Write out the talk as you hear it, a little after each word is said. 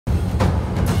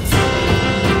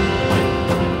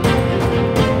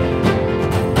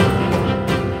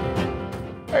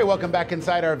welcome back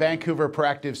inside our Vancouver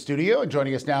Proactive studio. And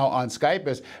joining us now on Skype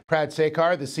is Prad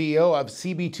Sekar, the CEO of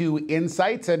CB2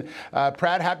 Insights. And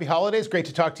Prad, happy holidays. Great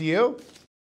to talk to you.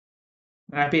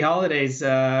 Happy holidays.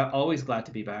 Always glad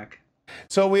to be back.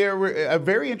 So we're a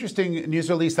very interesting news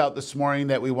release out this morning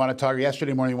that we want to talk,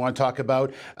 yesterday morning we want to talk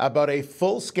about a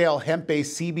full-scale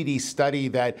hemp-based CBD study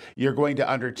that you're going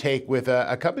to undertake with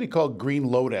a company called Green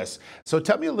Lotus. So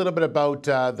tell me a little bit about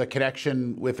the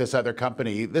connection with this other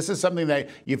company. This is something that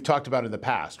you've talked about in the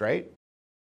past, right?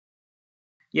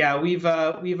 Yeah, we've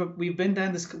been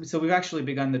done this. So we've actually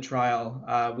begun the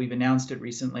trial. We've announced it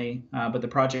recently, but the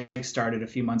project started a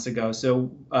few months ago. So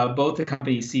both the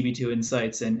companies, CB2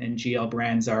 Insights and GL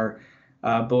Brands, are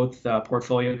both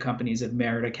portfolio companies of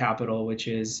Merida Capital, which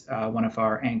is one of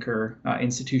our anchor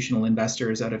institutional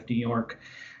investors out of New York.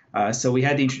 So we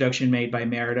had the introduction made by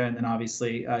Merida, and then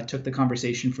obviously took the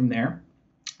conversation from there.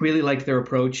 Really liked their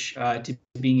approach to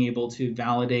being able to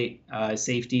validate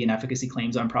safety and efficacy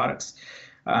claims on products.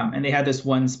 And they had this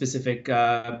one specific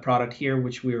product here,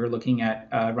 which we were looking at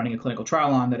running a clinical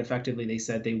trial on, that effectively they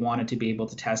said they wanted to be able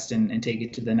to test and take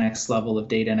it to the next level of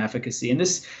data and efficacy. And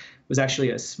this was actually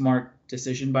a smart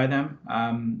decision by them,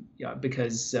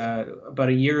 because about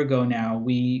a year ago now,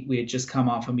 we had just come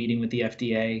off a meeting with the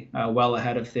FDA, well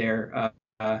ahead of their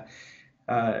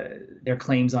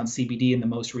claims on CBD in the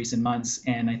most recent months.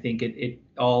 And I think it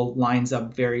all lines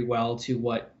up very well to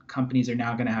what companies are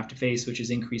now going to have to face, which is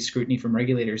increased scrutiny from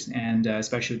regulators, and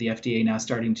especially with the FDA now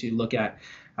starting to look at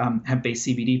hemp-based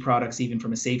CBD products, even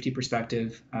from a safety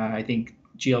perspective. I think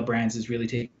GL Brands is really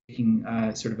taking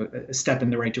sort of a step in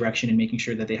the right direction in making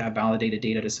sure that they have validated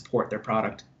data to support their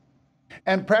product.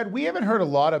 And Prad, we haven't heard a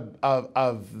lot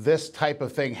of this type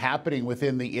of thing happening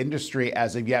within the industry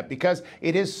as of yet, because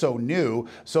it is so new.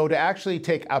 So to actually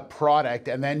take a product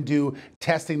and then do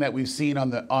testing that we've seen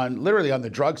literally on the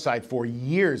drug side for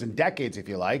years and decades, if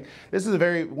you like, this is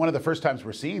one of the first times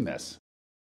we're seeing this.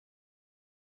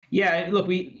 Yeah, look,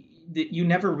 you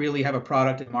never really have a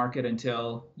product in market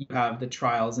until you have the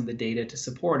trials and the data to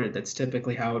support it. That's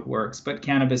typically how it works. But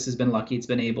cannabis has been lucky. It's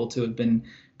been able to have been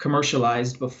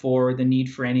commercialized before the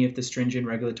need for any of the stringent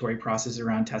regulatory process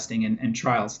around testing and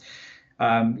trials.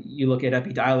 You look at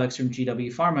Epidiolex from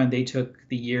GW Pharma, and they took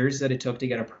the years that it took to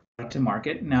get a product to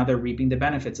market. Now they're reaping the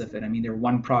benefits of it. I mean, their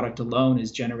one product alone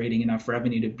is generating enough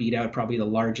revenue to beat out probably the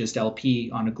largest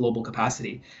LP on a global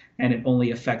capacity, and it only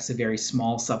affects a very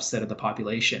small subset of the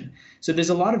population. So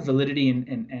there's a lot of validity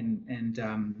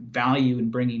and value in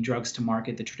bringing drugs to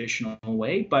market the traditional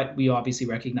way, but we obviously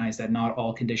recognize that not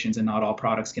all conditions and not all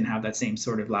products can have that same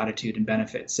sort of latitude and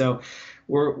benefit. So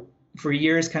for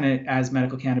years, kind of as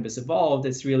medical cannabis evolved,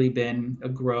 it's really been a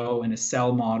grow and a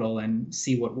sell model and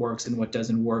see what works and what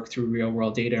doesn't work through real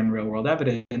world data and real world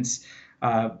evidence.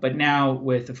 But now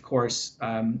with, of course,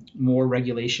 more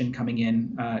regulation coming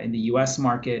in the US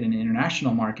market and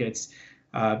international markets,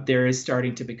 there is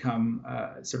starting to become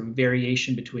sort of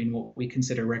variation between what we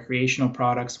consider recreational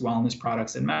products, wellness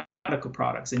products, and medical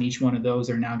products. And each one of those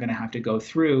are now going to have to go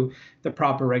through the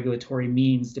proper regulatory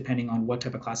means depending on what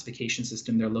type of classification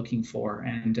system they're looking for.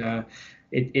 And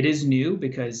it is new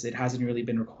because it hasn't really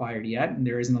been required yet, and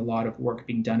there isn't a lot of work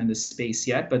being done in this space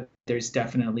yet, but there's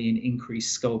definitely an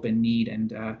increased scope and need,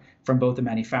 and from both the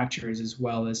manufacturers as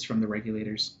well as from the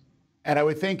regulators. And I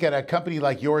would think at a company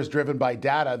like yours driven by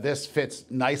data, this fits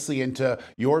nicely into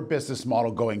your business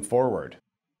model going forward.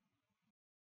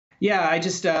 Yeah,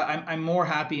 I'm more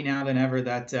happy now than ever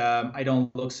that I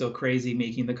don't look so crazy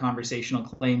making the conversational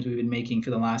claims we've been making for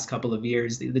the last couple of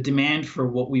years. The demand for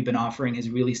what we've been offering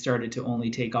has really started to only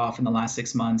take off in the last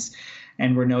 6 months.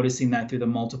 And we're noticing that through the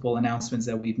multiple announcements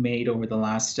that we've made over the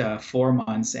last 4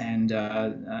 months, and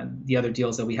the other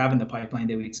deals that we have in the pipeline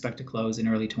that we expect to close in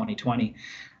early 2020.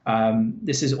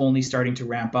 This is only starting to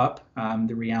ramp up.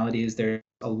 The reality is there's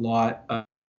a lot of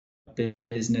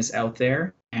business out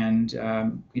there, and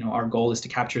our goal is to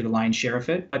capture the lion's share of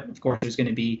it. But of course, there's going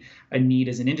to be a need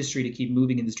as an industry to keep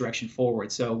moving in this direction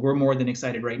forward. So we're more than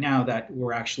excited right now that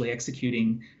we're actually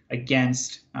executing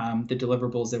against the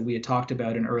deliverables that we had talked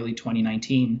about in early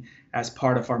 2019 as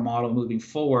part of our model moving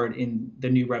forward in the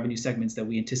new revenue segments that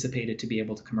we anticipated to be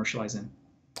able to commercialize in.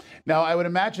 Now, I would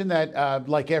imagine that,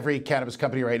 like every cannabis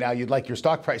company right now, you'd like your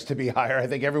stock price to be higher. I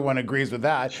think everyone agrees with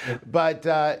that. Sure. But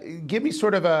give me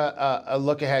sort of a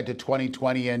look ahead to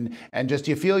 2020, and just,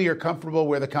 do you feel you're comfortable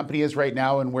where the company is right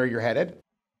now and where you're headed?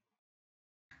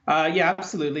 Yeah,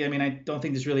 absolutely. I mean, I don't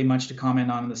think there's really much to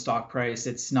comment on the stock price.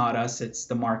 It's not us, it's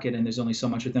the market, and there's only so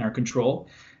much within our control.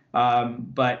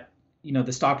 But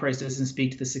the stock price doesn't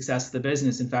speak to the success of the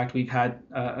business. In fact, we've had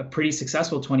a pretty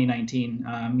successful 2019,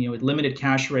 with limited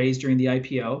cash raised during the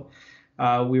IPO.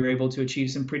 we were able to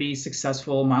achieve some pretty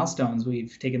successful milestones.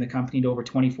 We've taken the company to over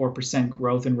 24%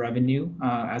 growth in revenue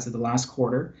as of the last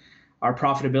quarter. Our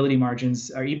profitability margins,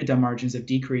 our EBITDA margins have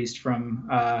decreased from,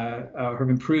 have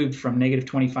improved from negative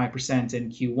 25% in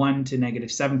Q1 to negative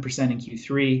 7% in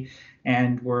Q3.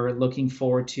 And we're looking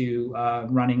forward to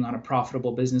running on a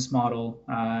profitable business model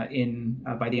by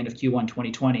the end of Q1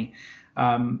 2020.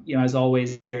 As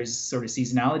always, there's sort of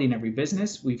seasonality in every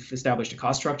business. We've established a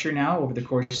cost structure now over the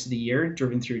course of the year,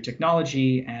 driven through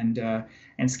technology and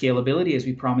scalability, as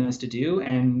we promised to do.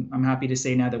 And I'm happy to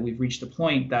say now that we've reached the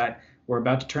point that we're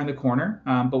about to turn the corner,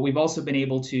 but we've also been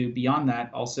able to, beyond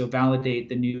that, also validate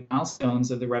the new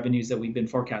milestones of the revenues that we've been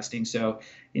forecasting. So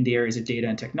in the areas of data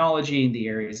and technology, in the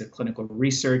areas of clinical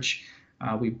research,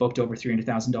 we've booked over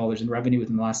 $300,000 in revenue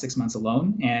within the last 6 months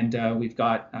alone. And we've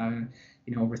got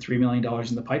over $3 million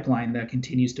in the pipeline that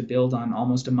continues to build on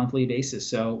almost a monthly basis.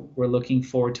 So we're looking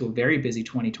forward to a very busy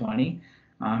 2020.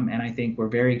 And I think we're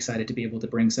very excited to be able to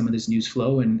bring some of this news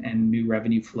flow and new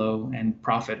revenue flow and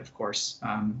profit, of course,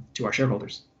 to our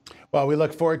shareholders. Well, we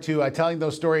look forward to telling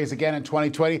those stories again in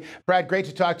 2020. Brad, great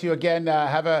to talk to you again.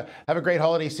 Have a great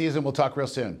holiday season. We'll talk real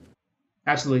soon.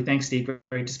 Absolutely. Thanks, Steve.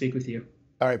 Great to speak with you.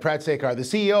 All right, Prad Sekar, the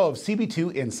CEO of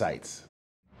CB2 Insights.